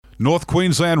North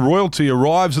Queensland royalty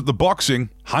arrives at the boxing,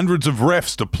 hundreds of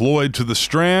refs deployed to the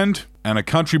Strand, and a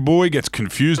country boy gets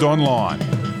confused online.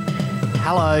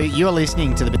 Hello, you are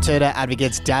listening to the Batuta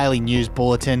Advocates Daily News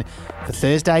Bulletin for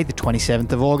Thursday, the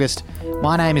 27th of August.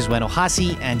 My name is Wendell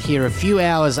Hussey, and here a few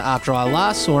hours after I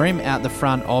last saw him out the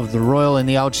front of the Royal in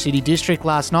the Old City District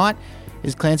last night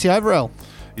is Clancy Overell.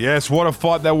 Yes, what a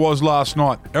fight that was last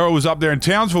night. Errol was up there in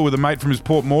Townsville with a mate from his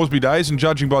Port Moresby days, and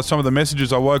judging by some of the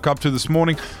messages I woke up to this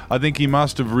morning, I think he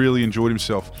must have really enjoyed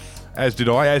himself. As did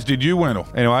I, as did you, Wendell.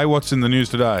 Anyway, what's in the news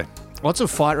today? Lots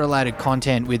of fight-related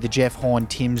content with the Jeff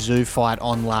Horn-Tim Tszyu fight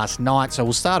on last night, so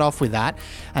we'll start off with that.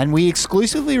 And we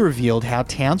exclusively revealed how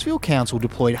Townsville Council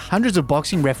deployed hundreds of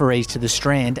boxing referees to the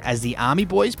Strand as the Army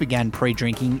boys began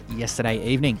pre-drinking yesterday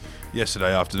evening.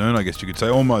 Yesterday afternoon, I guess you could say,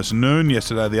 almost noon.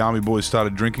 Yesterday, the Army boys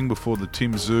started drinking before the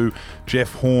Tim Tszyu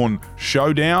Jeff Horn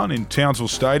showdown in Townsville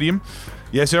Stadium.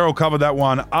 Yes, Errol covered that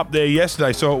one up there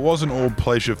yesterday, so it wasn't all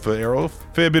pleasure for Errol.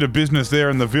 Fair bit of business there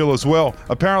in the Ville as well.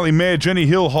 Apparently, Mayor Jenny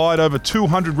Hill hired over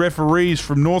 200 referees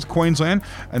from North Queensland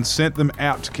and sent them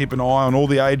out to keep an eye on all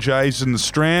the AJs in the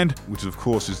Strand, which of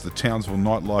course is the Townsville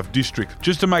nightlife district,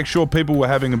 just to make sure people were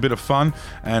having a bit of fun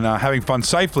and having fun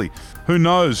safely. Who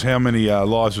knows how many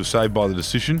lives were saved by the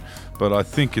decision, but I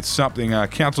think it's something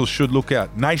councils should look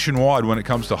at nationwide when it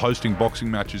comes to hosting boxing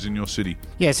matches in your city.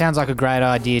 Yeah, sounds like a great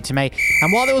idea to me.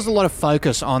 And while there was a lot of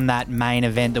focus on that main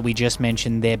event that we just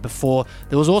mentioned there before,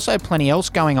 there was also plenty else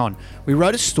going on. We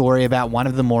wrote a story about one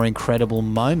of the more incredible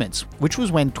moments, which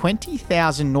was when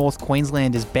 20,000 North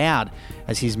Queenslanders bowed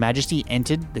as His Majesty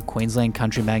entered the Queensland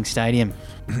Country Bank Stadium.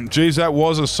 Geez, that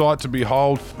was a sight to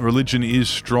behold. Religion is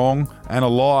strong and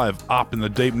alive up in the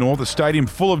deep north. A stadium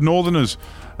full of northerners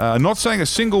not saying a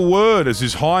single word as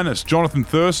His Highness Jonathan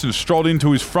Thurston strolled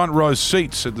into his front row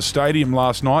seats at the stadium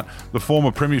last night. The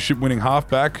former premiership winning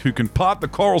halfback, who can part the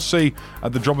Coral Sea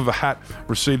at the drop of a hat,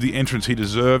 received the entrance he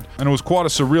deserved, and it was quite a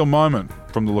surreal moment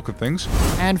from the look of things.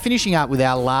 And finishing up with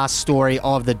our last story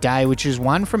of the day, which is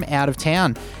one from out of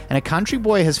town. And a country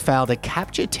boy has failed a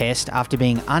capture test after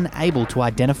being unable to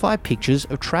identify pictures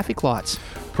of traffic lights.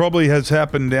 Probably has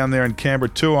happened down there in Canberra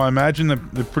too, I imagine.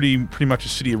 They're pretty much a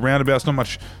city of roundabouts, not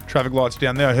much traffic lights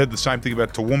down there. I heard the same thing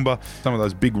about Toowoomba. Some of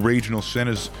those big regional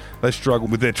centres, they struggle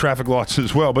with their traffic lights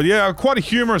as well. But yeah, quite a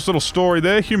humorous little story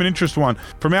there, human interest one.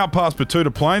 From out past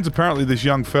Batuta Plains, apparently this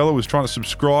young fella was trying to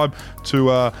subscribe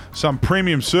to some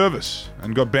premium service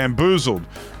and got bamboozled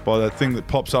by that thing that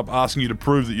pops up asking you to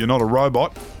prove that you're not a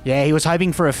robot. Yeah, he was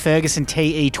hoping for a Ferguson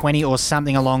TE20 or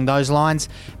something along those lines,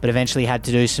 but eventually had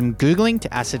to do some Googling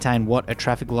to ascertain what a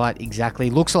traffic light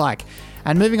exactly looks like.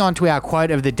 And moving on to our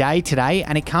quote of the day today,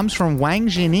 and it comes from Wang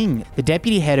Jining, the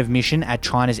Deputy Head of Mission at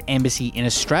China's Embassy in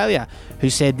Australia,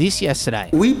 who said this yesterday.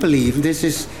 We believe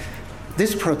this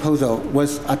proposal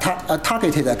was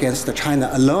targeted against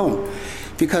China alone,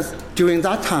 because during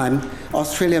that time,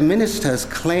 Australian ministers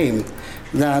claimed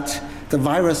that the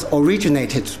virus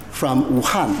originated from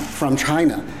Wuhan, from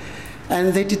China,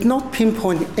 and they did not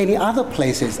pinpoint any other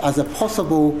places as a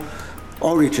possible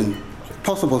origin,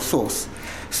 possible source.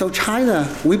 So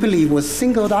China, we believe, was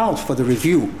singled out for the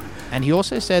review. And he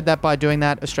also said that by doing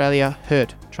that, Australia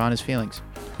hurt China's feelings.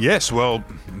 Yes, well,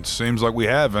 it seems like we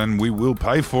have, and we will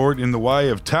pay for it in the way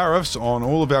of tariffs on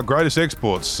all of our greatest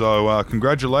exports. So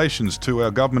congratulations to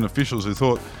our government officials who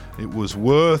thought it was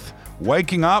worth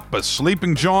waking up a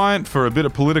sleeping giant for a bit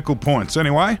of political points.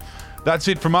 Anyway, that's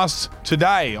it from us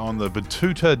today on the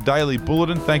Batuta Daily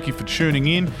Bulletin. Thank you for tuning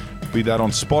in, be that on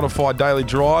Spotify Daily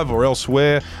Drive or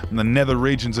elsewhere in the nether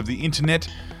regions of the internet.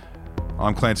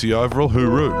 I'm Clancy Overell.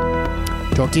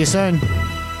 Hooroo. Talk to you soon.